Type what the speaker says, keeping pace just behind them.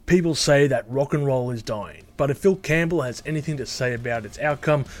People say that rock and roll is dying, but if Phil Campbell has anything to say about its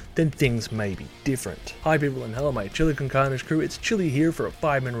outcome, then things may be different. Hi people and hello my Chili Con Carnage crew, it's Chili here for a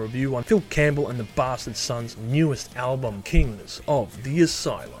 5-minute review on Phil Campbell and the Bastard Sons' newest album, Kings of the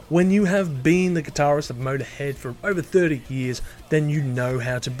Asylum. When you have been the guitarist of Motorhead for over 30 years, then you know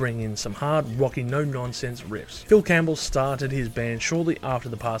how to bring in some hard, rocky, no-nonsense riffs. Phil Campbell started his band shortly after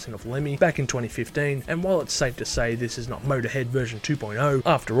the passing of Lemmy back in 2015, and while it's safe to say this is not Motorhead version 2.0,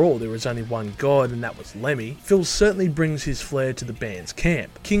 after all there was only one god and that was Lemmy, Phil certainly brings his flair to the band's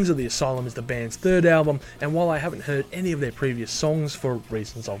camp. Kings of the Asylum is the band's third album, and while I haven't heard any of their previous songs for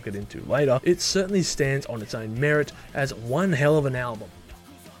reasons I'll get into later, it certainly stands on its own merit as one hell of an album.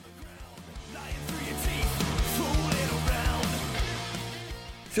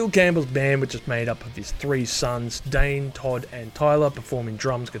 Phil Campbell's band, which is made up of his three sons, Dane, Todd and Tyler, performing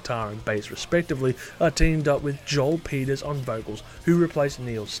drums, guitar and bass respectively, are teamed up with Joel Peters on vocals, who replaced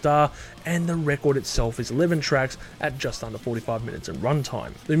Neil Starr, and the record itself is 11 tracks at just under 45 minutes in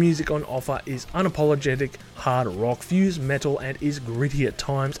runtime. The music on offer is unapologetic hard rock, fused metal, and is gritty at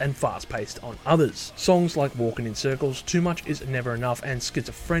times and fast-paced on others. Songs like Walking in Circles, Too Much Is Never Enough and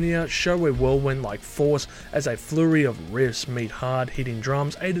Schizophrenia show a whirlwind-like force as a flurry of riffs meet hard-hitting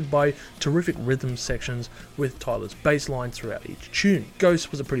drums, aided by terrific rhythm sections with Tyler's bass lines throughout each tune. Ghost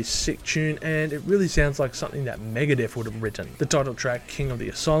was a pretty sick tune, and it really sounds like something that Megadeth would have written. The title track, King of the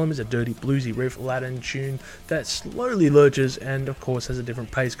Asylum, is a dirty bluesy riff Latin tune that slowly lurches and of course has a different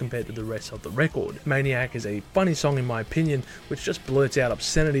pace compared to the rest of the record. Maniac is a funny song in my opinion, which just blurts out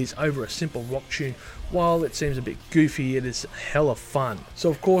obscenities over a simple rock tune. While it seems a bit goofy, it is hella fun. So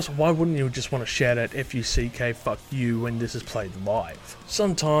of course, why wouldn't you just want to shout out F-U-C-K fuck you when this is played live?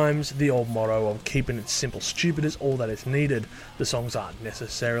 Sometimes the old motto of keeping it simple stupid is all that is needed. The songs aren't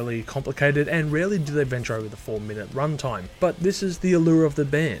necessarily complicated and rarely do they venture over the 4-minute runtime, but this is the allure of the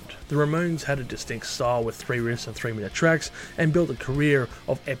band. The Ramones had a distinct style with 3 riffs and 3-minute tracks and built a career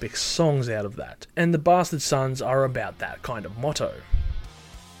of epic songs out of that. And the Bastard Sons are about that kind of motto.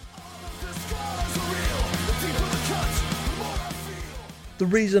 The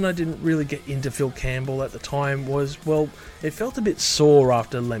reason I didn't really get into Phil Campbell at the time was, well, it felt a bit sore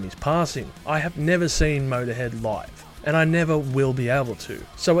after Lemmy's passing. I have never seen Motorhead live, and I never will be able to.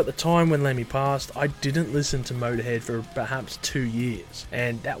 So at the time when Lemmy passed, I didn't listen to Motorhead for perhaps 2 years,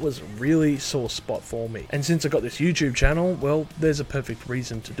 and that was a really sore spot for me. And since I got this YouTube channel, well, there's a perfect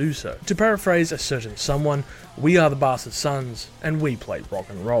reason to do so. To paraphrase a certain someone, we are the Bastard Sons, and we play rock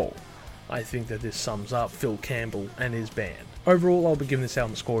and roll. I think that this sums up Phil Campbell and his band. Overall, I'll be giving this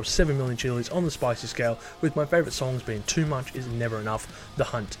album a score of 7 million chilies on the spicy scale, with my favourite songs being Too Much Is Never Enough, The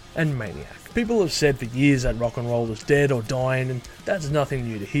Hunt and Maniac. People have said for years that rock and roll is dead or dying, and that's nothing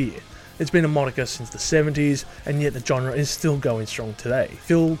new to hear. It's been a moniker since the 70s, and yet the genre is still going strong today.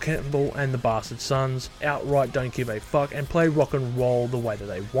 Phil Campbell and the Bastard Sons outright don't give a fuck and play rock and roll the way that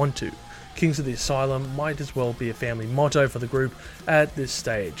they want to. Kings of the Asylum might as well be a family motto for the group at this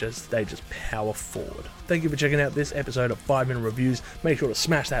stage as they just power forward. Thank you for checking out this episode of 5-Minute Reviews. Make sure to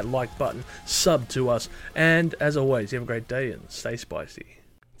smash that like button, sub to us, and as always, you have a great day and stay spicy.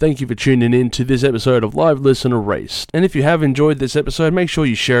 Thank you for tuning in to this episode of Live Listen Erased. And if you have enjoyed this episode, make sure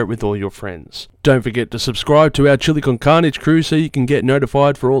you share it with all your friends. Don't forget to subscribe to our Chili Con Carnage crew so you can get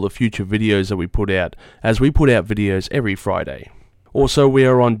notified for all the future videos that we put out, as we put out videos every Friday. Also, we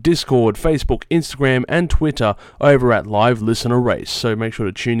are on Discord, Facebook, Instagram and Twitter over at Live Listen Erased, so make sure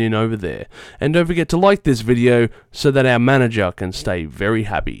to tune in over there. And don't forget to like this video so that our manager can stay very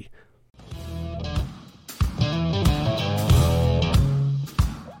happy.